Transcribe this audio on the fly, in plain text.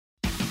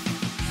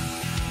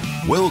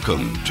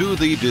Welcome to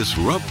the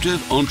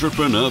Disruptive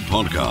Entrepreneur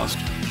Podcast.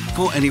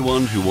 For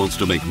anyone who wants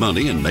to make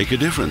money and make a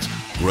difference,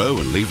 grow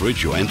and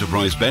leverage your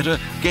enterprise better,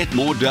 get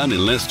more done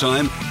in less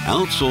time,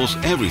 outsource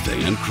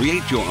everything and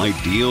create your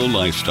ideal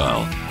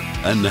lifestyle.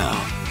 And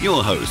now,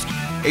 your host,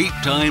 8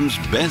 times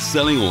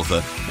best-selling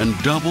author and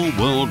double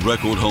world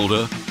record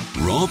holder,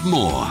 Rob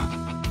Moore.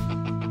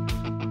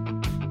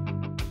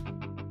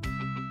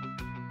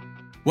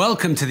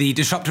 Welcome to the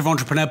Disruptive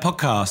Entrepreneur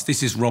Podcast.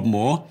 This is Rob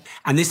Moore,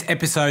 and this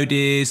episode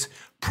is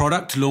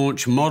Product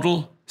Launch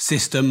Model,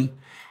 System,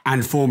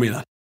 and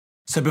Formula.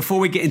 So before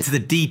we get into the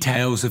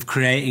details of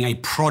creating a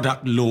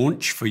product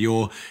launch for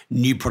your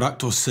new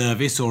product or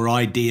service or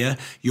idea,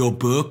 your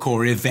book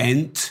or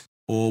event,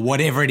 or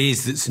whatever it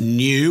is that's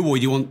new, or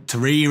you want to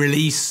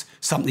re-release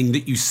something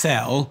that you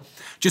sell,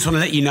 just want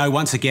to let you know,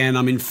 once again,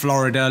 I'm in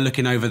Florida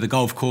looking over the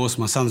golf course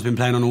my son's been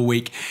playing on all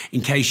week,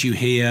 in case you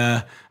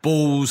hear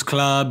balls,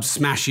 clubs,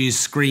 smashes,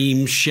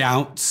 screams,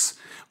 shouts,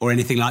 or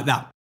anything like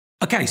that.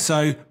 Okay,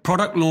 so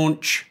product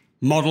launch,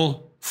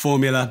 model,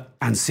 formula,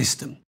 and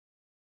system.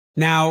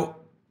 Now,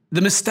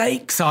 the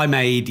mistakes I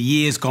made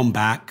years gone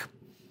back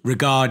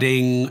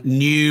regarding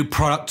new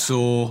products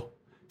or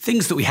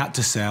things that we had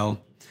to sell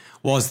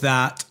was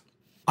that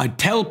I'd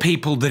tell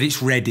people that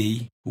it's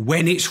ready,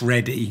 when it's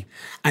ready,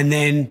 and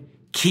then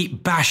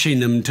keep bashing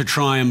them to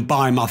try and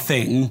buy my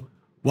thing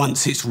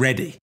once it's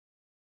ready.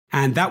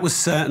 And that was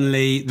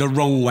certainly the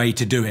wrong way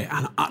to do it.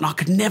 And I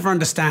could never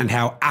understand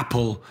how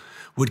Apple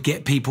would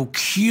get people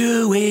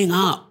queuing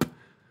up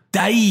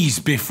days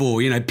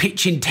before,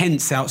 pitching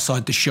tents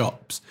outside the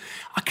shops.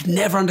 I could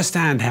never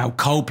understand how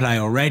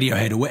Coldplay or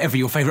Radiohead or whatever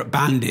your favorite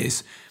band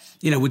is,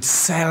 would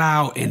sell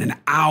out in an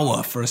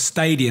hour for a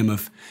stadium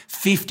of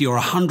 50 or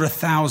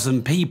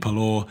 100,000 people,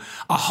 or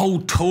a whole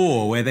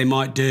tour where they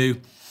might do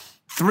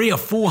 300,000 or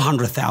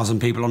 400,000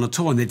 people on a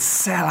tour and they'd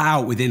sell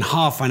out within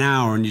half an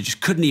hour and you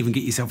just couldn't even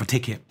get yourself a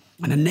ticket.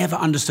 And I never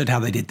understood how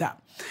they did that.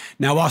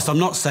 Now, whilst I'm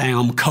not saying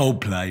I'm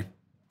Coldplay,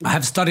 I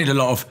have studied a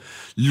lot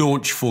of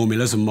launch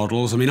formulas and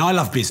models. I mean, I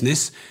love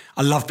business.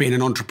 I love being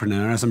an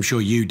entrepreneur, as I'm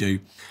sure you do.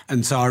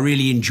 And so I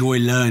really enjoy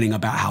learning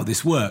about how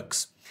this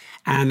works.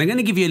 And I'm going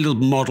to give you a little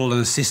model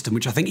and a system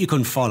which I think you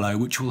can follow,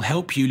 which will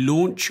help you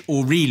launch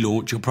or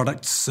relaunch your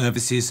products,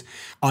 services,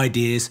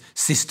 ideas,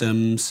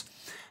 systems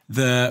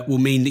that will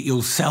mean that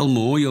you'll sell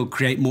more, you'll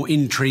create more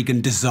intrigue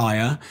and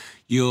desire,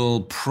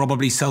 you'll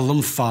probably sell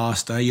them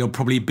faster, you'll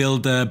probably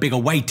build a bigger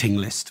waiting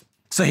list.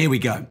 So here we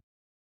go.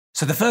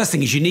 So the first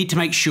thing is you need to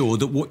make sure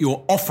that what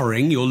you're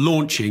offering, you're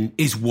launching,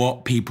 is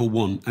what people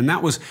want. And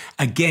that was,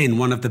 again,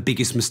 one of the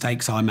biggest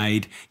mistakes I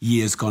made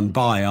years gone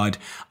by.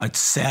 I'd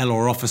sell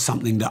or offer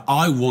something that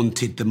I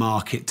wanted the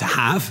market to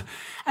have.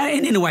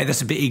 And in a way,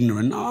 that's a bit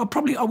ignorant. I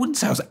wouldn't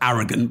say I was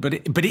arrogant, but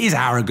it is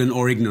arrogant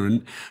or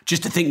ignorant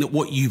just to think that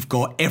what you've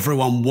got,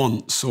 everyone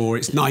wants, or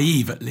it's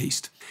naive at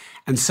least.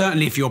 And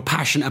certainly if you're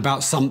passionate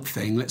about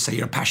something, let's say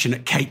you're a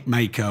passionate cake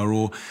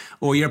maker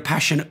or you're a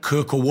passionate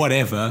cook or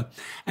whatever,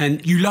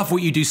 and you love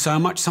what you do so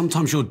much,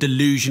 sometimes you're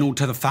delusional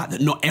to the fact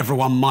that not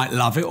everyone might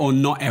love it or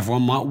not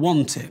everyone might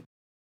want it.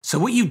 So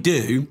what you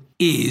do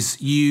is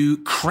you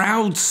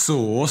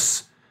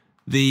crowdsource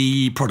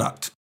the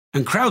product.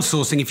 And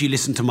crowdsourcing, if you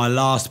listen to my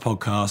last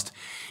podcast,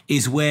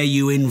 is where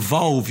you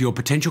involve your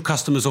potential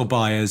customers or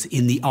buyers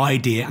in the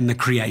idea and the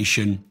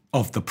creation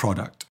of the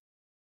product.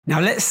 Now,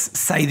 let's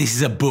say this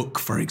is a book,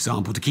 for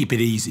example, to keep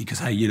it easy,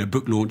 because,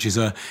 book launch is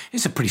a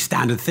pretty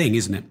standard thing,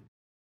 isn't it?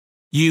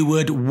 You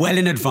would, well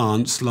in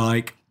advance,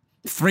 like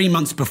 3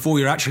 months before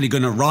you're actually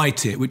going to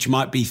write it, which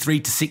might be 3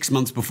 to 6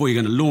 months before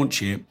you're going to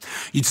launch it,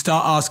 you'd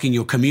start asking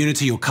your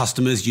community, your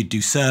customers, you'd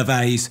do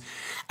surveys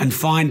and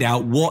find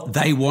out what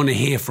they want to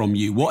hear from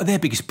you. What are their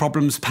biggest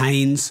problems,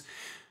 pains?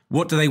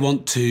 What do they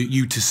want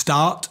you to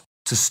start,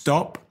 to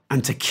stop,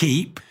 and to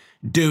keep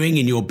doing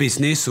in your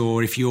business?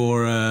 Or if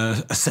you're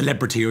a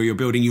celebrity or you're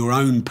building your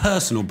own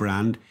personal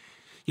brand,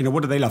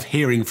 what do they love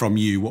hearing from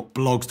you? What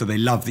blogs do they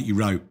love that you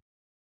wrote?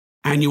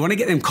 And you want to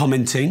get them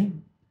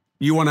commenting.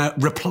 You want to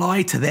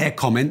reply to their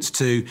comments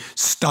to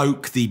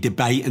stoke the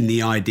debate and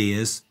the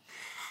ideas.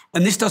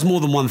 And this does more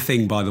than one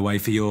thing, by the way,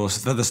 for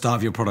the start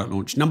of your product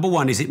launch. Number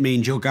one is it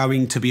means you're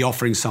going to be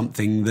offering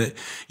something that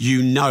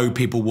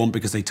people want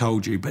because they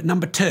told you. But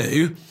number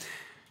two,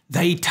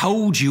 they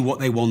told you what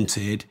they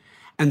wanted.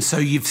 And so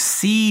you've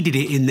seeded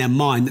it in their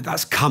mind that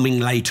that's coming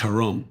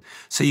later on.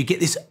 So you get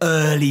this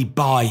early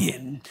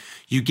buy-in.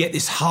 You get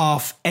this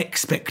half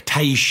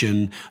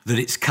expectation that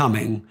it's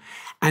coming.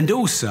 And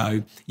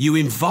also, you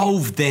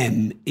involve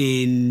them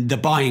in the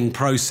buying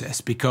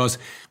process, because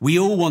we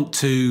all want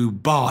to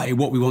buy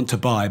what we want to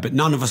buy, but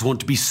none of us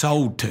want to be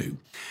sold to.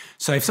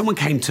 So if someone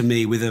came to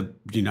me with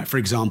for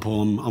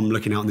example, I'm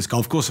looking out on this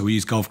golf course, so we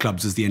use golf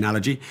clubs as the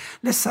analogy.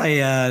 Let's say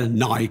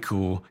Nike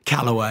or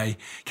Callaway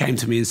came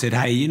to me and said,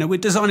 hey, we're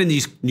designing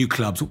these new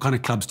clubs. What kind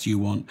of clubs do you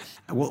want?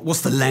 What's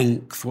the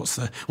length? What's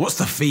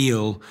the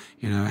feel?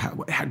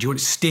 How do you want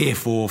it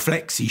stiff or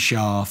flexi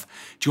shaft?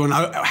 Do you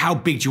want how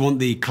big do you want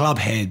the club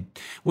head?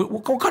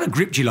 What kind of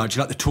grip do you like? Do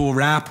you like the tour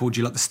wrap or do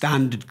you like the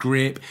standard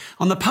grip?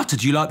 On the putter,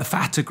 do you like the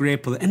fatter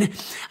grip? And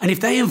if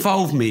they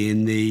involve me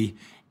in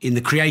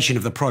the creation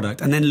of the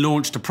product and then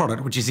launched a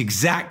product, which is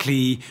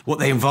exactly what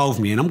they involved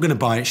me in, I'm going to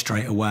buy it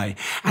straight away.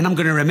 And I'm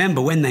going to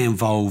remember when they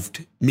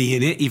involved me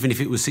in it, even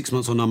if it was 6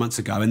 months or 9 months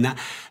ago. And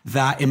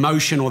that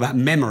emotion or that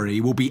memory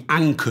will be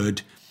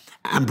anchored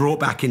and brought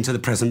back into the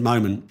present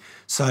moment.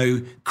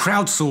 So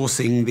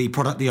crowdsourcing the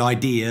product, the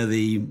idea,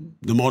 the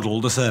model,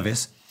 the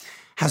service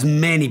has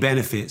many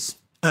benefits.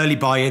 Early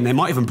buy-in, they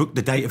might even book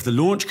the date of the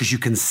launch because you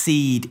can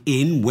seed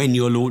in when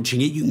you're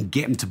launching it. You can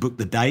get them to book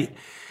the date.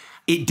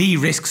 It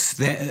de-risks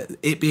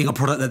it being a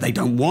product that they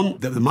don't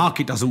want, that the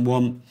market doesn't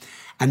want,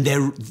 and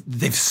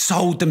they've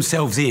sold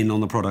themselves in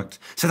on the product.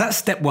 So that's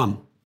step one.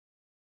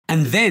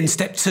 And then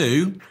step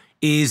two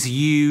is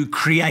you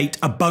create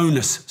a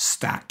bonus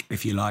stack,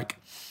 if you like.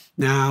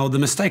 Now, the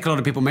mistake a lot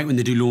of people make when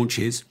they do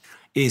launches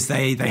is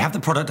they have the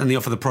product and they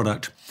offer the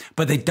product,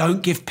 but they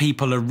don't give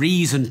people a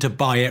reason to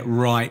buy it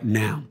right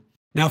now.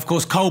 Now, of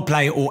course,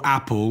 Coldplay or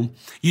Apple,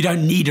 you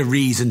don't need a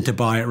reason to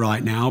buy it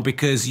right now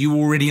because you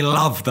already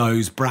love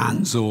those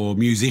brands or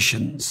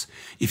musicians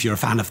if you're a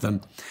fan of them.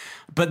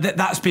 But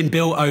that's been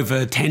built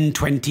over 10,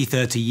 20,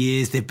 30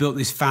 years. They've built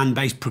this fan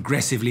base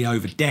progressively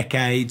over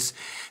decades.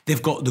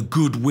 They've got the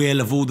goodwill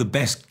of all the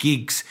best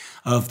gigs,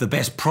 of the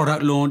best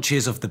product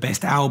launches, of the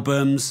best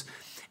albums.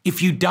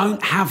 If you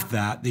don't have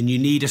that, then you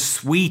need a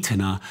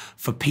sweetener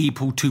for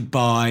people to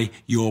buy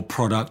your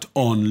product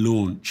on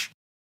launch.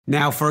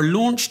 Now, for a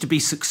launch to be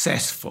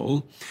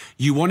successful,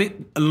 you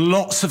want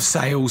lots of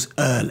sales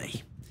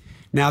early.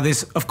 Now,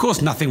 there's, of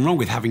course, nothing wrong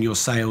with having your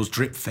sales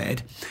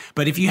drip-fed,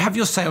 but if you have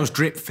your sales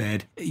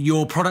drip-fed,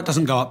 your product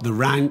doesn't go up the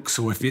ranks,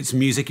 or if it's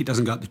music, it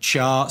doesn't go up the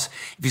charts.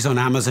 If it's on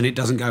Amazon, it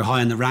doesn't go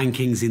high in the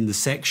rankings, in the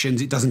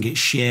sections, it doesn't get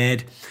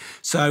shared.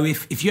 So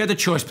if you had a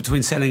choice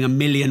between selling 1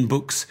 million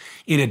books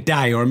in a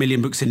day or 1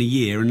 million books in a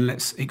year, and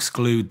let's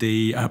exclude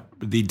the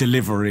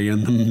delivery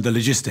and the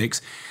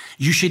logistics,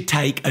 you should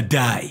take a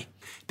day.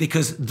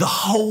 Because the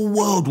whole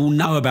world will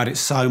know about it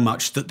so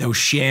much that they'll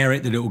share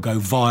it, that it will go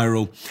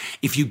viral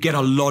if you get a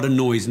lot of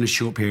noise in a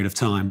short period of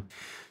time.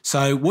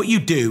 So what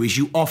you do is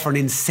you offer an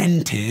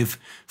incentive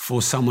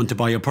for someone to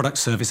buy your product,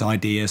 service,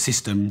 idea,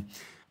 system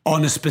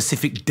on a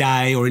specific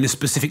day or in a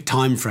specific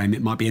time frame.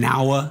 It might be an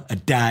hour, a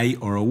day,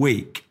 or a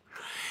week.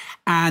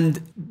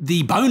 And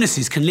the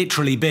bonuses can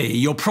literally be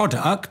your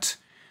product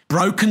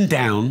broken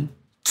down,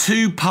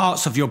 2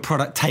 parts of your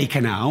product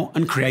taken out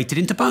and created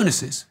into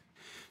bonuses.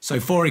 So,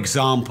 for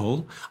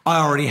example, I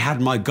already had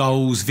my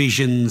goals,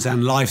 visions,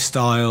 and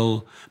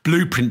lifestyle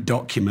blueprint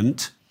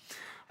document,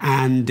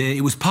 and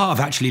it was part of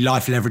actually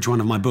Life Leverage,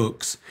 one of my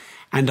books.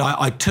 And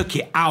I took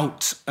it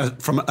out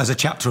as a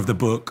chapter of the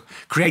book,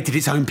 created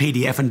its own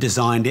PDF and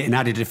designed it and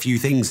added a few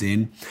things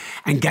in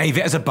and gave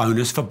it as a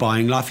bonus for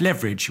buying Life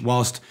Leverage,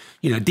 whilst,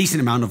 a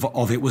decent amount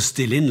of it was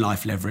still in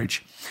Life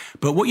Leverage.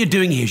 But what you're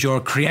doing here is you're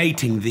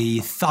creating the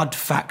thud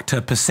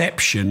factor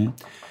perception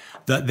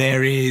that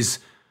there is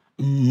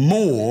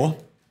more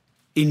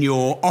in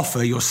your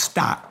offer, your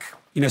stack.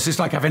 So it's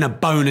like having a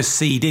bonus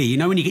CD.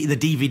 When you get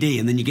the DVD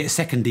and then you get a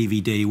second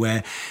DVD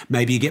where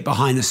maybe you get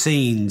behind the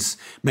scenes,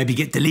 maybe you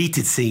get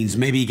deleted scenes,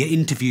 maybe you get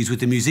interviews with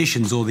the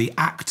musicians or the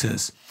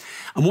actors.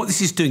 And what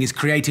this is doing is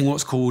creating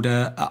what's called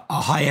a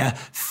higher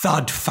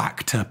thud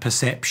factor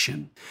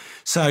perception.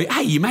 So,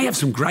 hey, you may have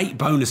some great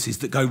bonuses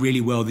that go really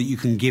well that you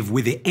can give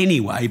with it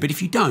anyway, but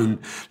if you don't,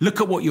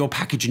 look at what your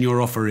package and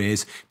your offer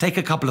is, take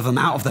a couple of them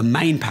out of the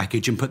main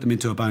package and put them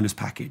into a bonus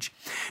package.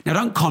 Now,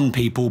 don't con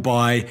people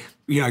by,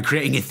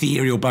 creating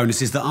ethereal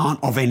bonuses that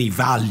aren't of any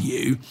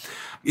value.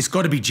 It's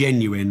got to be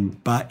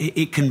genuine, but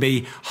it can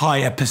be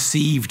higher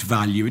perceived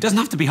value. It doesn't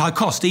have to be high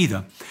cost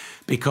either,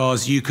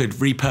 because you could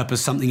repurpose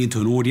something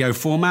into an audio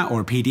format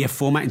or a PDF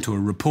format into a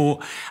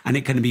report, and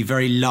it can be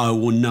very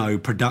low or no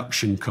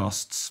production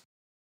costs.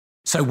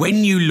 So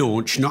when you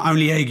launch, not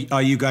only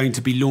are you going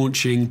to be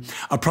launching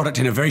a product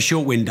in a very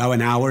short window,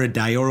 an hour, a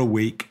day, or a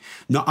week,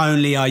 not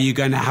only are you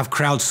going to have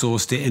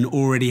crowdsourced it and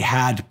already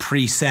had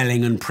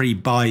pre-selling and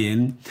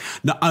pre-buy-in,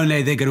 not only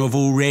are they going to have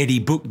already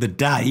booked the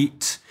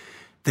date,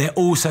 they're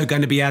also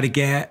going to be able to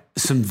get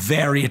some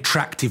very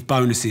attractive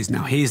bonuses.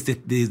 Now, here's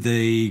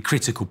the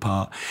critical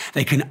part.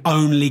 They can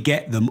only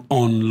get them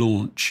on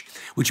launch,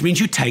 which means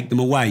you take them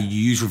away. You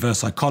use reverse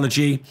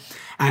psychology,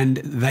 and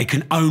they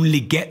can only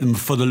get them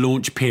for the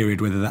launch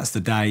period, whether that's the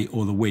day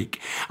or the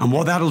week. And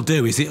what that'll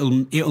do is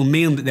it'll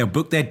mean that they'll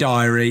book their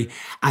diary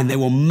and they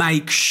will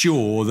make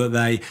sure that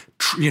they,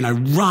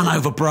 run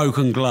over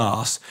broken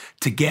glass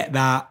to get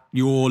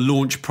your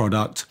launch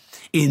product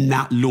in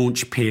that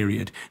launch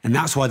period. And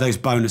that's why those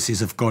bonuses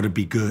have got to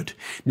be good.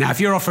 Now, if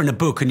you're offering a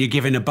book and you're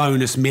giving a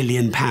bonus £1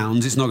 million,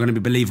 it's not going to be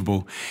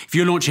believable. If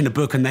you're launching a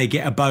book and they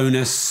get a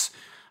bonus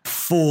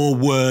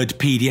 4-word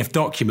PDF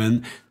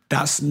document,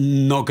 that's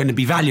not going to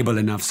be valuable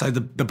enough. So the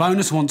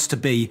bonus wants to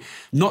be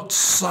not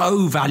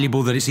so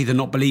valuable that it's either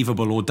not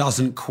believable or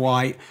doesn't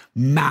quite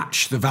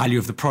match the value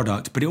of the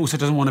product, but it also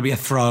doesn't want to be a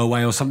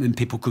throwaway or something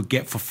people could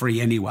get for free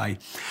anyway.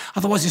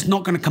 Otherwise, it's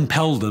not going to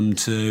compel them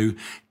to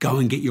go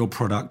and get your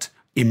product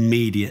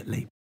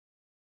immediately.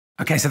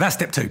 Okay, so that's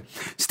step 2.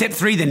 Step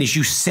 3 then is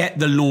you set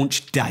the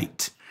launch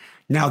date.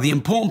 Now, the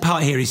important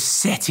part here is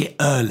set it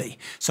early.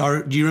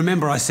 So do you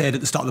remember I said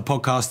at the start of the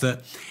podcast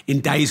that in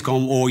days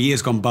gone or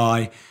years gone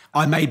by,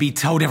 I maybe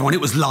told everyone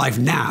it was live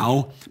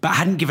now, but I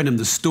hadn't given them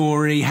the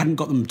story, hadn't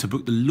got them to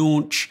book the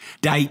launch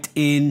date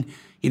in,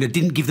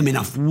 didn't give them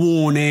enough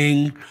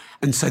warning.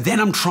 And so then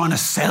I'm trying to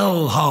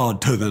sell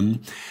hard to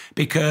them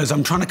because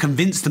I'm trying to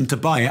convince them to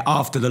buy it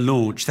after the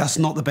launch. That's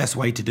not the best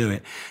way to do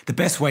it. The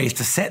best way is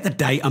to set the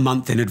date a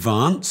month in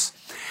advance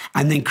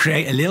and then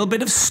create a little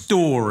bit of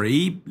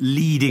story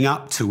leading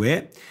up to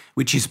it,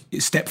 which is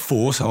step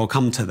 4, so I'll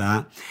come to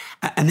that.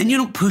 And then you're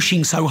not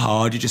pushing so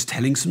hard, you're just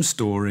telling some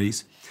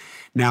stories.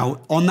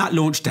 Now, on that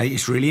launch date,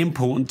 it's really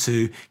important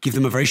to give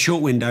them a very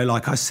short window,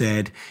 like I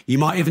said. You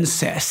might even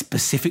set a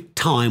specific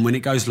time when it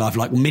goes live,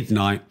 like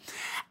midnight,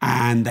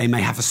 and they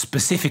may have a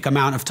specific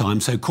amount of time.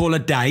 So call a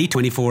day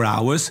 24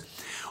 hours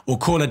or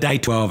call a day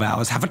 12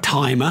 hours. Have a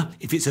timer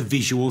if it's a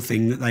visual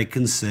thing that they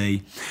can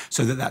see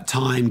so that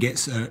time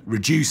gets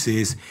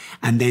reduces,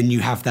 and then you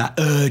have that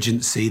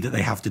urgency that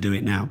they have to do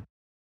it now.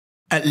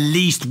 At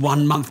least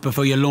 1 month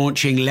before you're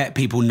launching, let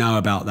people know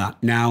about that.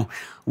 Now,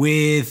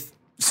 with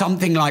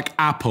something like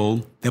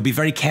Apple, they'll be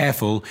very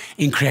careful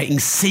in creating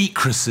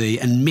secrecy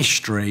and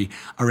mystery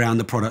around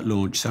the product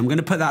launch. So I'm going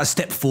to put that as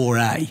step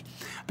 4A,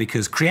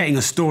 because creating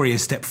a story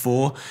is step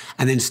 4,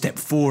 and then step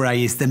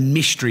 4A is the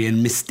mystery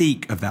and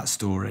mystique of that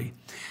story.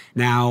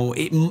 Now,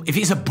 if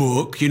it's a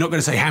book, you're not going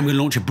to say, hey, I'm going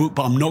to launch a book,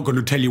 but I'm not going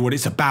to tell you what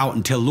it's about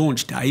until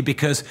launch day,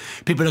 because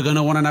people are going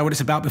to want to know what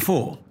it's about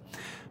before.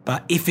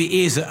 But if it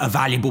is a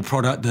valuable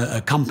product that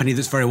a company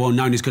that's very well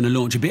known is going to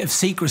launch, a bit of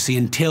secrecy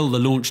until the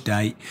launch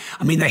date.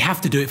 I mean, they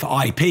have to do it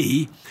for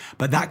IP,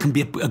 but that can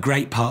be a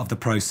great part of the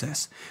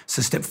process.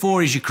 So step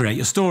 4 is you create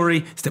your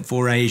story. Step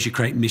 4A is you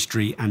create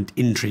mystery and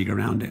intrigue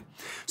around it.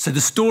 So the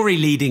story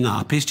leading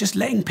up is just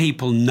letting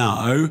people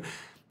know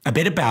a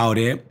bit about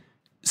it,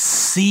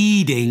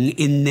 seeding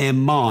in their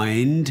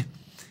mind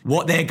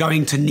what they're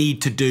going to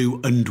need to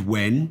do and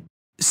when.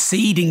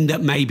 Seeding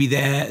that maybe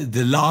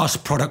the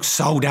last product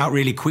sold out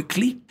really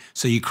quickly.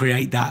 So you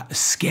create that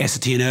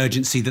scarcity and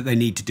urgency that they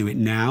need to do it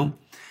now.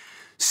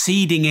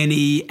 Seeding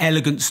any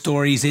elegant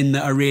stories in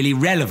that are really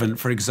relevant.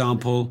 For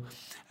example,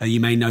 you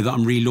may know that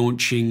I'm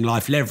relaunching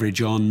Life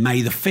Leverage on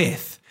May the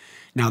 5th.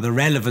 Now, the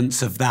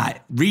relevance of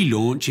that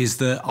relaunch is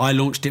that I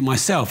launched it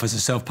myself as a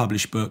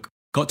self-published book.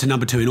 Got to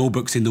number 2 in all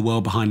books in the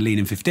world behind Lean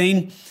in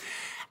 15.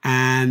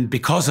 And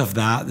because of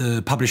that,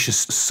 the publishers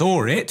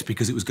saw it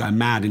because it was going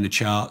mad in the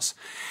charts.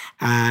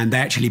 And they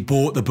actually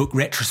bought the book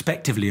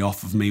retrospectively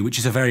off of me, which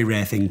is a very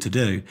rare thing to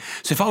do.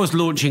 So if I was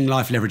launching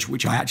Life Leverage,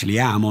 which I actually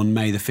am on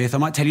May the 5th, I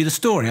might tell you the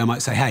story. I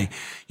might say, hey,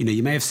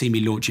 you may have seen me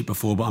launch it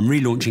before, but I'm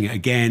relaunching it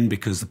again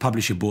because the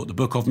publisher bought the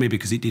book off me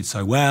because it did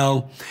so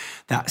well.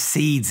 That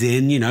seeds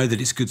in, that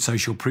it's good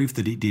social proof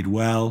that it did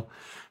well.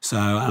 So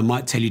I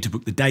might tell you to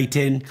book the date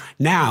in.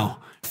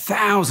 Now,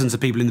 thousands of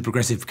people in the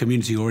progressive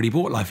community already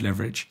bought Life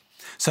Leverage.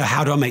 So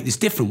how do I make this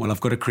different? Well, I've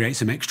got to create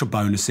some extra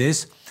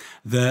bonuses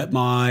that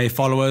my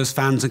followers,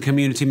 fans and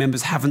community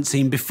members haven't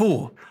seen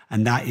before.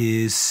 And that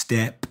is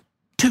step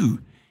 2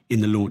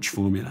 in the launch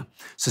formula.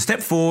 So step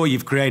 4,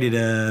 you've created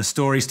a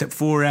story. Step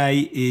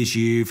 4A is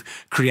you've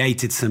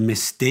created some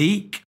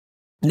mystique.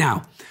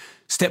 Now,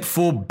 step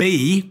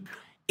 4B,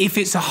 if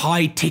it's a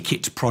high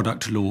ticket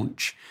product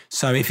launch,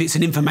 so if it's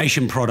an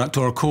information product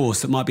or a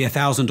course that might be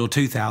 1,000 or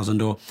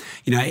 2,000, or,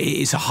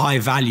 it's a high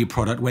value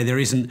product where there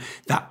isn't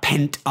that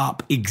pent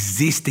up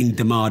existing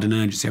demand and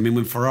urgency. I mean,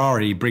 when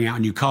Ferrari bring out a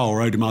new car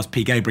or Audemars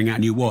Piguet bring out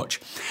a new watch,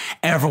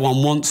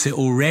 everyone wants it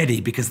already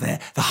because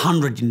they're the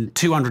 100 and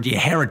 200 year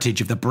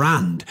heritage of the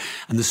brand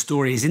and the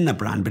story is in the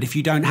brand. But if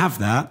you don't have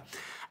that,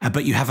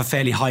 but you have a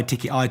fairly high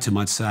ticket item,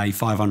 I'd say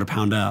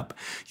 £500 up,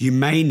 you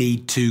may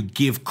need to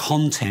give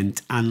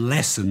content and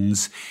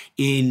lessons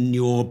in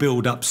your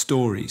build-up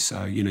story.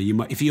 So,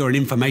 if you're an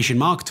information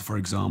marketer, for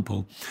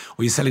example,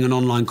 or you're selling an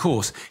online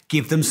course,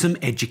 give them some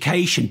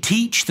education,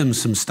 teach them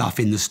some stuff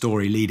in the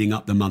story leading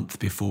up the month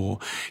before,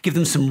 give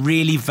them some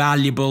really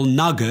valuable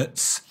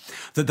nuggets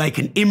that they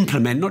can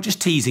implement, not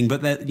just teasing,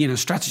 but that,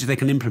 strategy they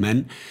can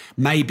implement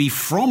maybe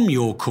from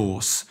your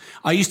course.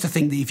 I used to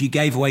think that if you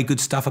gave away good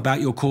stuff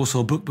about your course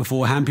or book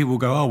beforehand, people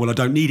would go, oh, well, I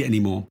don't need it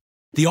anymore.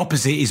 The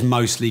opposite is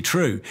mostly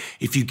true.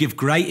 If you give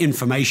great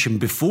information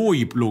before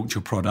you launch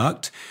your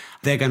product,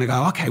 they're going to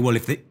go, okay, well,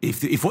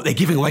 if what they're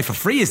giving away for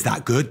free is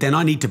that good, then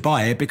I need to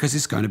buy it because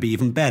it's going to be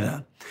even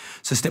better.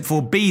 So step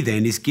 4B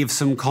then is give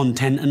some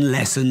content and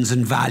lessons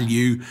and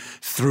value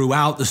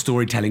throughout the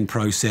storytelling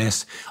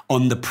process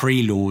on the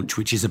pre-launch,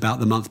 which is about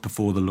the month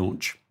before the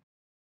launch.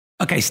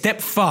 Okay,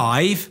 step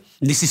 5,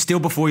 and this is still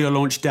before your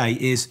launch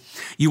date, is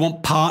you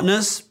want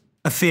partners,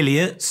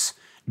 affiliates,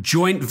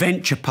 joint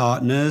venture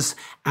partners,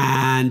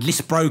 and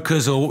list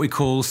brokers, or what we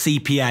call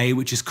CPA,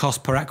 which is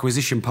cost per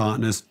acquisition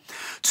partners,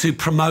 to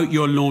promote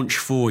your launch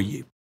for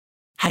you.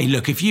 Hey,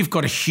 look, if you've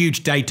got a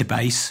huge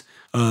database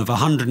of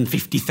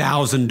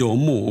 150,000 or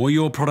more,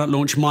 your product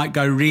launch might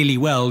go really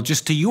well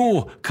just to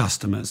your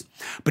customers.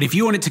 But if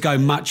you want it to go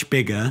much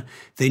bigger,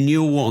 then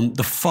you'll want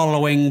the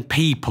following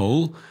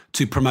people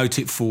to promote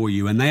it for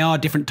you. And they are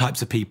different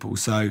types of people.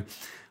 So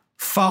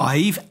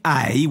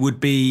 5A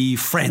would be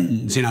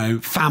friends,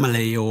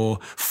 family or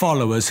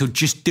followers who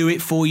just do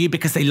it for you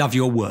because they love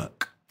your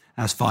work.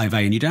 That's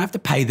 5A, and you don't have to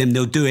pay them.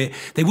 They'll do it.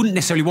 They wouldn't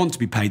necessarily want to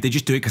be paid. They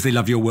just do it because they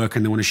love your work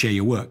and they want to share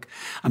your work.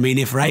 I mean,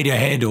 if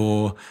Radiohead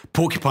or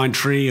Porcupine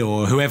Tree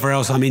or whoever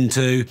else I'm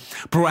into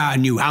brought out a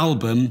new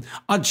album,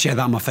 I'd share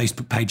that on my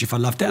Facebook page if I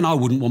loved it, and I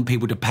wouldn't want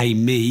people to pay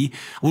me.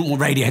 I wouldn't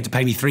want Radiohead to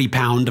pay me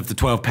 £3 of the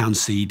 £12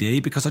 CD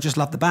because I just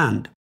love the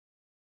band.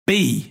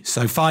 B,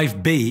 so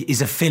 5B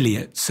is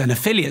affiliates, and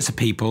affiliates are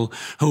people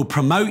who will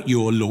promote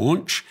your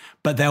launch,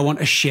 but they'll want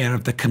a share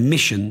of the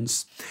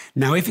commissions.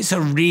 Now, if it's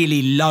a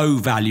really low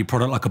value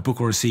product like a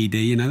book or a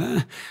CD,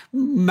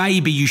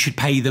 maybe you should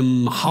pay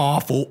them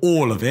half or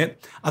all of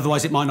it.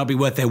 Otherwise, it might not be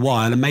worth their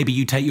while, and maybe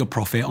you take your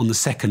profit on the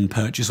second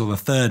purchase or the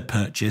third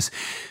purchase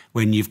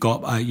when you've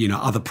got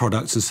other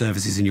products and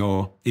services in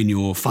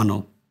your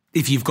funnel.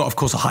 If you've got, of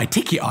course, a high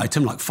ticket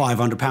item like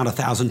 £500, £1,000,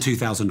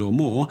 £2,000 or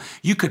more,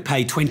 you could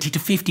pay 20 to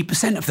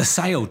 50% of the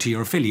sale to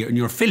your affiliate, and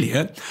your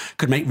affiliate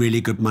could make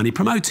really good money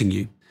promoting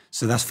you.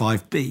 So that's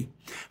 5B.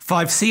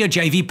 5C are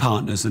JV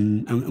partners,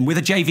 and with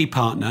a JV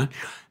partner,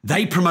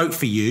 they promote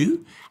for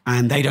you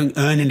and they don't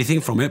earn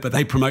anything from it, but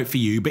they promote for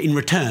you. But in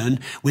return,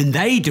 when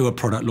they do a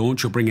product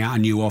launch or bring out a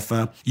new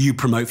offer, you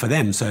promote for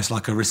them. So it's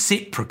like a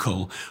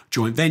reciprocal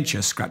joint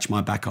venture. Scratch my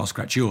back, I'll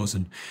scratch yours.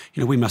 And,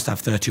 we must have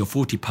 30 or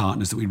 40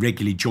 partners that we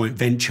regularly joint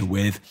venture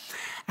with.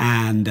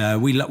 And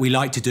we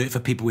like to do it for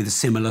people with a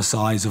similar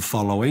size of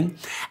following,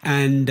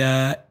 and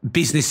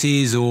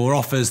businesses or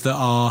offers that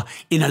are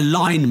in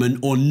alignment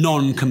or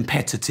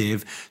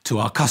non-competitive to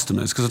our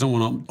customers, because I don't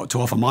want to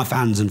offer my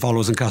fans and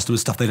followers and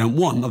customers stuff they don't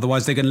want.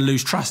 Otherwise, they're going to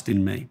lose trust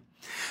in me.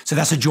 So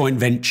that's a joint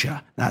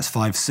venture. That's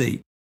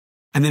 5C.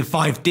 And then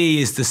 5D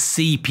is the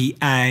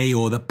CPA,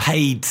 or the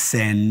paid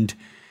send,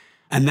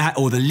 and that,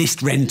 or the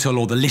list rental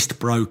or the list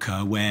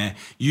broker, where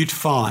you'd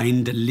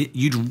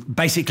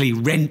basically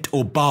rent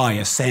or buy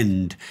a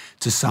send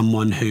to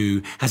someone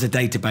who has a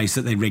database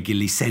that they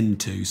regularly send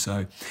to.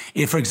 So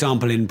if, for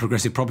example, in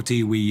Progressive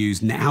Property, we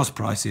use net house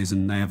prices,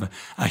 and they have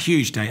a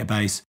huge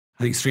database,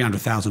 I think it's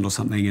 300,000 or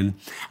something. And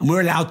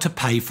we're allowed to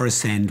pay for a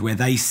send where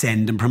they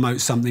send and promote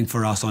something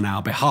for us on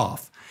our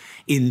behalf.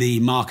 In the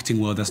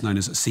marketing world, that's known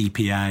as a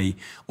CPA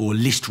or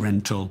list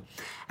rental.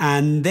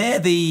 And they're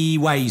the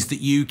ways that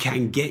you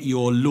can get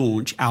your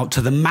launch out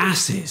to the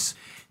masses.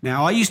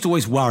 Now, I used to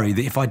always worry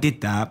that if I did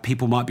that,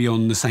 people might be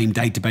on the same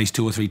database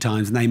 2 or 3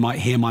 times and they might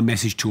hear my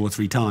message 2 or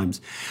 3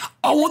 times.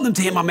 I want them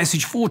to hear my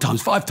message 4 times,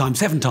 5 times,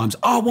 7 times.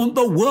 I want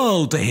the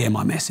world to hear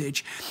my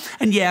message.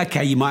 And yeah,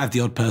 okay, you might have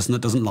the odd person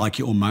that doesn't like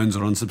it or moans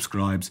or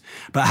unsubscribes.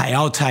 But hey,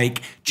 I'll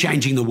take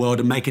changing the world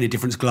and making a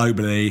difference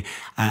globally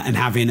and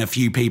having a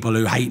few people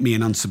who hate me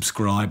and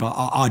unsubscribe.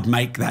 I'd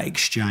make that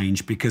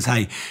exchange, because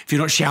hey, if you're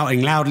not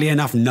shouting loudly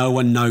enough, no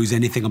one knows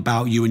anything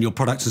about you, and your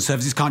products and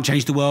services can't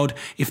change the world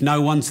if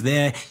no one's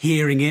there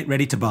hearing it,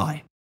 ready to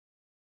buy.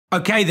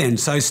 Okay then,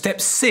 so step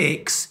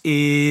 6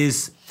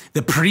 is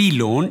the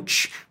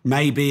pre-launch,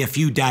 maybe a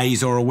few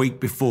days or a week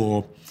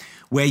before,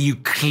 where you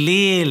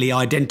clearly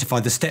identify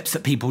the steps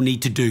that people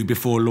need to do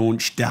before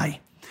launch day.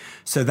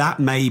 So that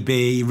may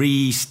be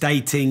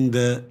restating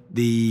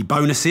the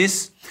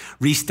bonuses,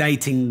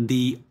 restating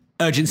the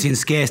urgency and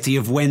scarcity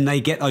of when they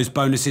get those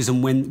bonuses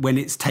and when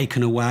it's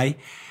taken away,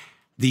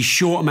 the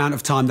short amount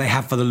of time they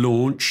have for the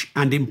launch,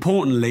 and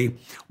importantly,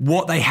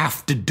 what they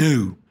have to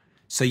do.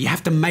 So you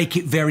have to make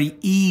it very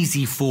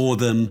easy for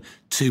them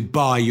to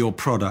buy your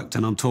product,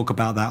 and I'll talk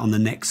about that on the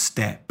next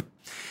step.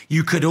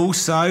 You could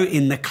also,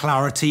 in the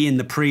clarity in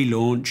the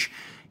pre-launch,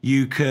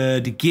 you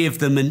could give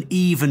them an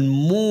even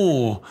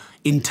more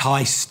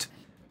enticed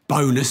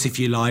bonus, if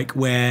you like,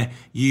 where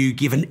you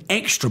give an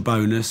extra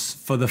bonus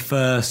for the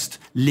first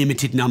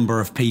limited number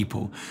of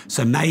people.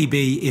 So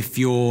maybe if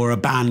you're a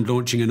band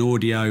launching an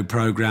audio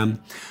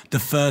program, the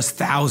first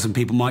 1,000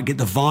 people might get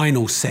the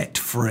vinyl set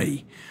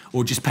free,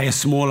 or just pay a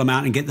small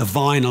amount and get the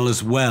vinyl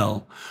as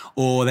well.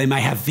 Or they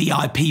may have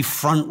VIP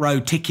front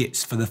row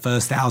tickets for the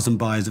first 1,000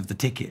 buyers of the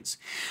tickets,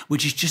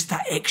 which is just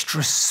that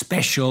extra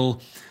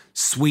special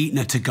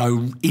sweetener to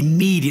go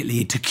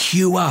immediately, to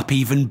queue up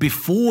even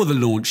before the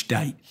launch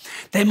date.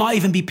 They might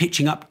even be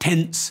pitching up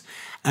tents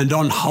and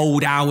on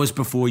hold hours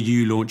before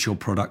you launch your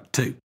product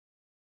too.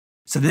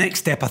 So the next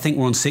step, I think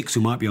we're on 6,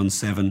 we might be on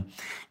 7,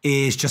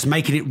 is just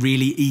making it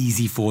really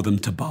easy for them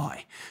to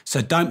buy.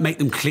 So don't make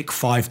them click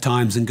 5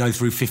 times and go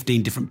through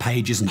 15 different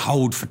pages and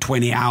hold for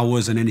 20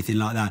 hours and anything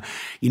like that.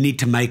 You need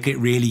to make it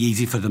really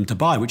easy for them to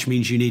buy, which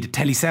means you need a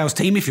telesales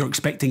team if you're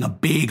expecting a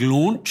big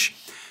launch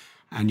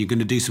and you're going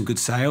to do some good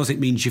sales. It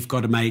means you've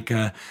got to make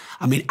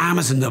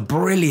Amazon, they're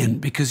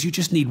brilliant because you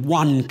just need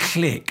one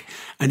click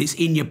and it's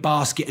in your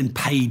basket and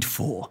paid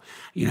for.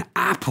 You know,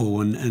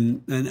 Apple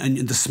and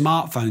the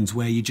smartphones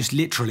where you just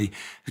literally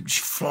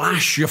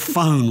flash your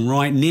phone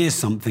right near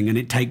something and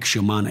it takes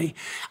your money.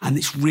 And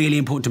it's really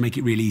important to make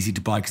it really easy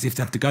to buy, because if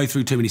they have to go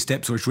through too many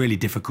steps or it's really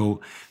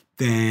difficult,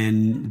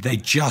 then they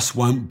just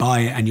won't buy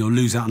it and you'll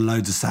lose out on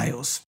loads of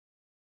sales.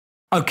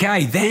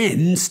 Okay,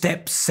 then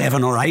step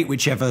 7 or 8,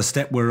 whichever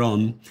step we're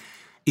on,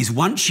 is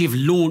once you've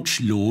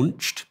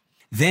launched,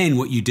 then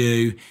what you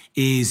do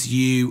is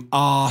you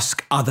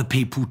ask other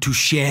people to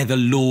share the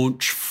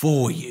launch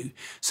for you.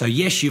 So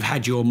yes, you've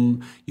had your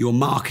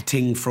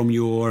marketing from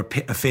your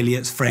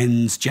affiliates,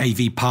 friends,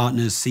 JV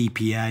partners,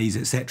 CPAs,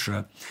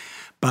 etc.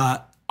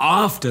 But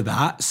after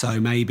that,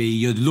 so maybe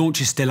your launch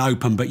is still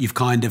open, but you've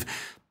kind of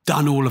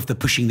done all of the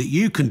pushing that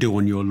you can do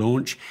on your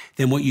launch,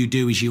 then what you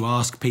do is you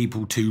ask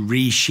people to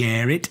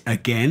reshare it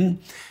again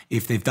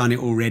if they've done it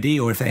already,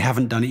 or if they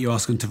haven't done it, you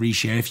ask them to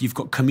reshare. If you've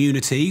got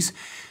communities,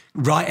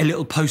 write a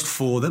little post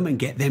for them and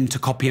get them to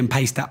copy and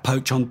paste that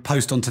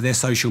post onto their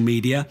social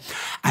media,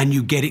 and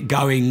you get it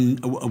going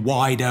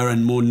wider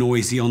and more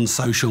noisy on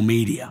social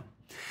media.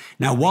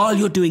 Now, while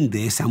you're doing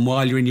this and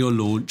while you're in your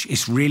launch,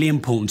 it's really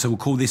important, so we'll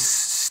call this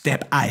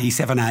step A,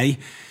 7A,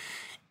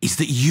 is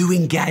that you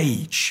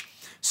engage.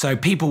 So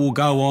people will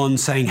go on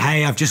saying,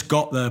 hey, I've just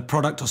got the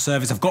product or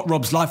service. I've got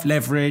Rob's Life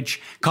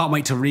Leverage. Can't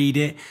wait to read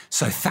it.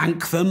 So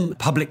thank them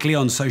publicly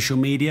on social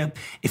media.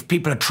 If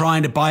people are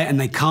trying to buy it and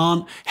they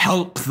can't,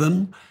 help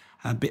them.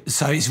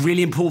 So it's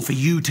really important for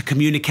you to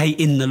communicate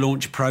in the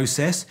launch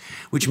process,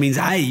 which means,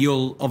 A,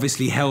 you'll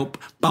obviously help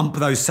bump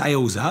those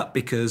sales up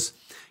because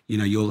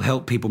you'll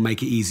help people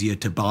make it easier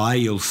to buy.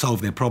 You'll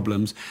solve their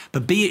problems.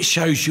 But B, it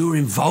shows you're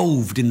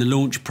involved in the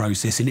launch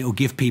process, and it will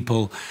give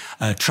people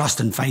trust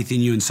and faith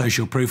in you and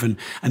social proof,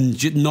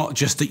 and not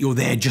just that you're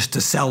there just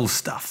to sell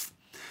stuff.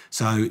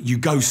 So you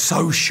go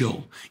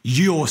social,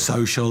 you're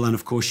social, and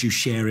of course you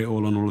share it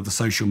all on all of the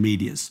social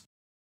medias.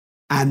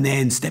 And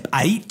then step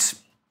 8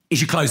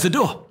 is you close the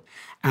door.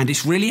 And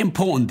it's really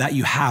important that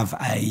you have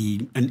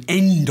an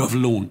end of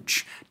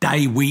launch,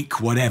 day,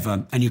 week,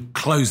 whatever, and you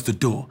close the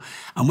door.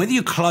 And whether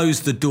you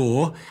close the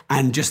door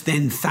and just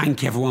then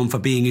thank everyone for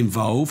being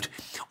involved,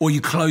 or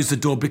you close the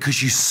door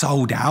because you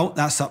sold out,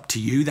 that's up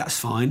to you, that's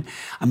fine.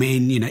 I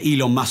mean,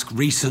 Elon Musk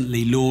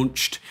recently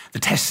launched the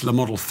Tesla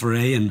Model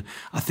 3, and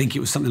I think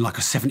it was something like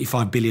a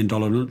 $75 billion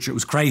launch. It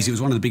was crazy. It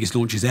was one of the biggest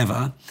launches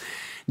ever.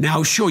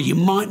 Now, sure, you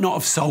might not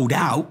have sold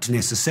out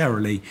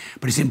necessarily,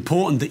 but it's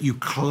important that you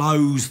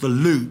close the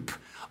loop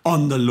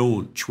on the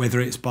launch, whether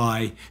it's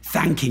by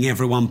thanking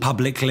everyone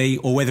publicly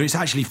or whether it's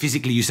actually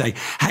physically you say,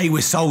 hey,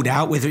 we're sold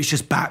out, whether it's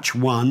just batch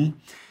 1,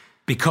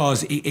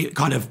 because it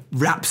kind of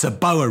wraps a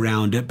bow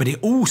around it, but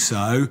it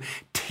also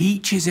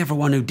teaches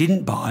everyone who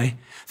didn't buy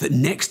that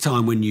next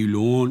time when you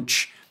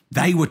launch,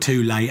 they were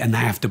too late and they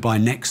have to buy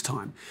next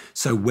time.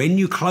 So when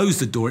you close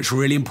the door, it's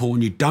really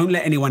important you don't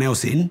let anyone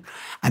else in.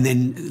 And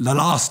then the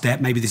last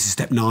step, maybe this is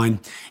step 9,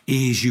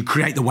 is you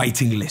create the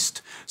waiting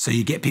list. So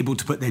you get people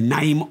to put their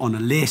name on a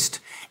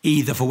list,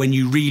 either for when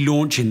you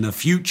relaunch in the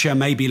future,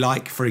 maybe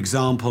like, for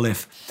example,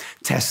 if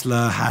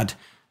Tesla had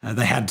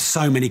they had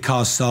so many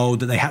cars sold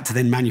that they had to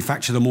then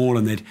manufacture them all,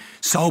 and they'd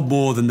sold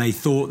more than they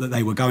thought that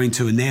they were going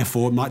to, and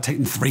therefore it might take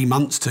them 3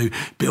 months to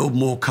build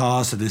more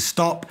cars. So they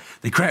stop,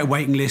 they create a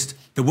waiting list.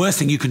 The worst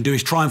thing you can do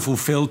is try and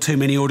fulfill too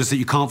many orders that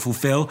you can't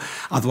fulfill.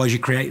 Otherwise you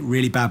create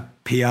really bad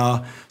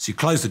PR. So you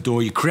close the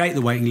door, you create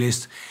the waiting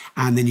list,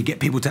 and then you get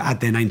people to add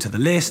their name to the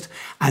list,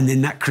 and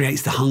then that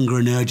creates the hunger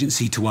and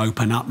urgency to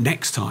open up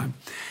next time.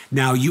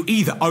 Now, you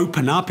either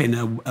open up in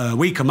a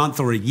week, a month,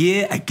 or a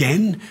year,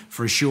 again,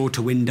 for a shorter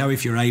window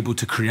if you're able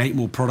to create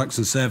more products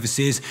and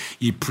services,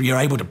 you're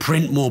able to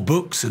print more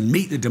books and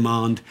meet the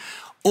demand,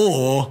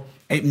 or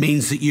it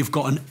means that you've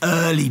got an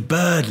early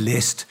bird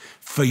list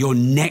for your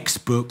next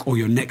book or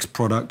your next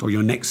product or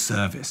your next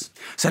service.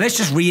 So let's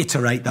just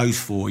reiterate those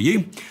for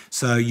you.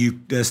 So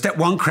step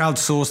 1,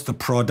 crowdsource the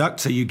product.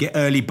 So you get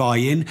early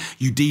buy-in,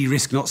 you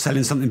de-risk not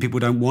selling something people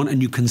don't want,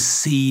 and you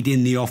concede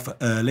in the offer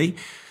early.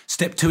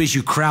 Step 2 is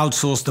you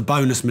crowdsource the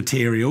bonus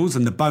materials,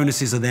 and the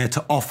bonuses are there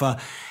to offer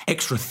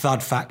extra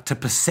thud factor,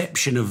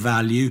 perception of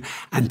value,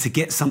 and to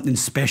get something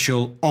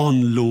special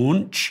on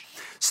launch.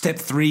 Step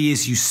 3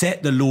 is you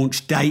set the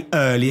launch date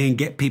early and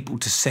get people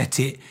to set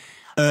it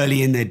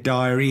early in their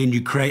diary, and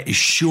you create a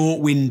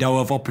short window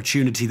of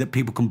opportunity that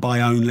people can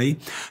buy only,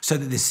 so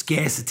that there's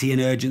scarcity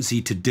and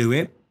urgency to do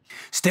it.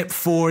 Step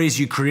 4 is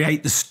you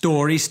create the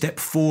story. Step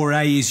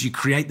 4A is you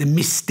create the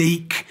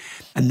mystique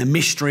and the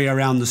mystery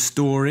around the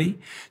story.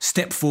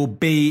 Step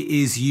 4B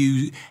is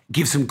you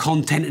give some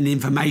content and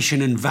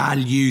information and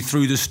value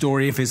through the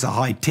story if it's a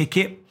high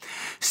ticket.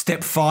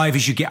 Step 5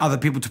 is you get other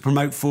people to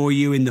promote for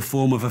you in the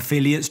form of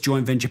affiliates,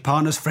 joint venture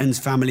partners, friends,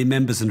 family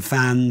members and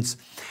fans,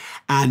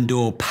 and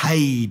or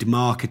paid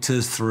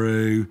marketers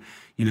through,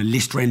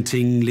 list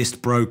renting,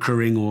 list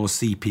brokering or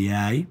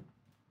CPA.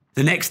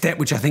 The next step,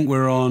 which I think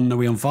are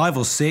we on 5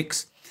 or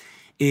 6,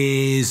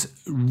 is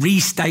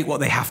restate what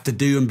they have to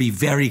do and be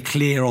very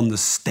clear on the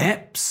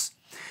steps.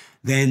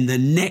 Then the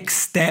next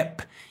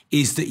step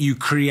is that you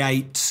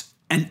create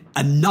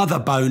another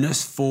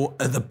bonus for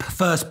the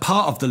first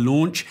part of the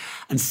launch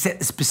and set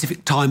the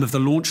specific time of the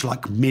launch,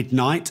 like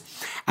midnight.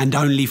 And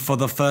only for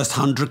the first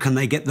 100 can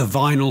they get the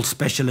vinyl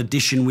special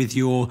edition with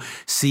your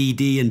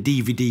CD and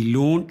DVD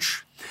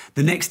launch.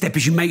 The next step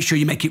is you make sure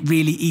you make it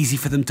really easy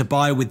for them to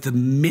buy with the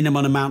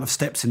minimum amount of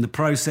steps in the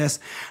process.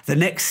 The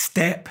next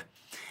step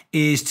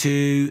is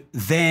to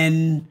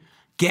then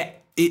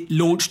get it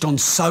launched on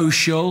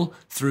social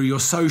through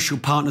your social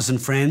partners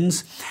and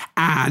friends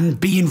and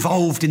be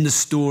involved in the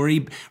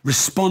story,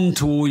 respond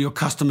to all your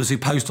customers who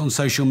post on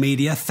social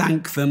media,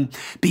 thank them,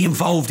 be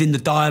involved in the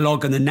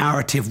dialogue and the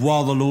narrative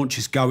while the launch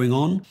is going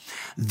on.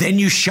 Then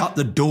you shut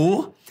the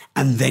door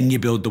and then you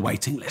build the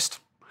waiting list.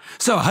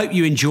 So I hope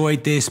you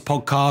enjoyed this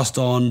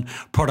podcast on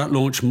product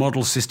launch,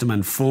 model, system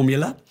and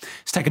formula.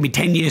 It's taken me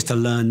 10 years to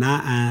learn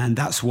that, and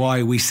that's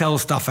why we sell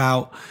stuff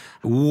out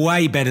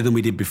way better than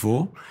we did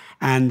before.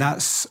 And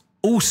that's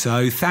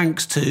also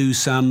thanks to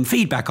some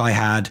feedback I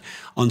had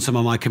on some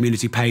of my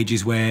community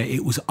pages where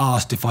it was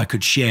asked if I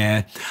could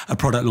share a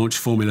product launch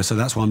formula. So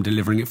that's why I'm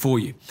delivering it for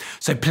you.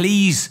 So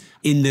please,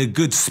 in the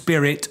good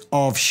spirit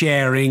of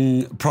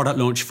sharing product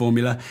launch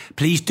formula,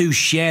 please do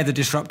share the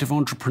Disruptive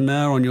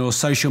Entrepreneur on your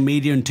social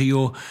media and to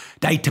your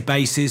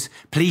databases.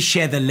 Please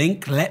share the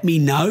link. Let me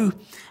know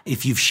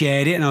if you've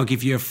shared it and I'll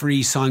give you a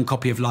free signed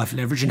copy of Life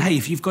Leverage. And hey,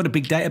 if you've got a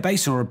big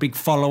database or a big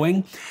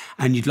following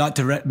and you'd like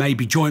to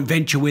maybe joint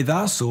venture with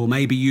us, or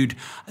maybe you'd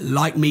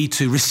like me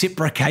to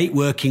reciprocate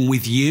working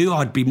with you,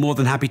 I'd be more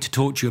than happy to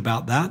talk to you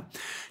about that.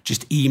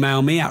 Just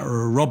email me at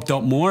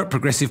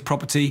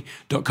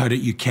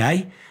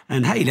rob.moore@progressiveproperty.co.uk.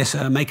 And hey, let's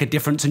make a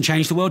difference and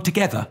change the world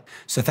together.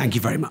 So thank you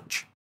very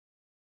much.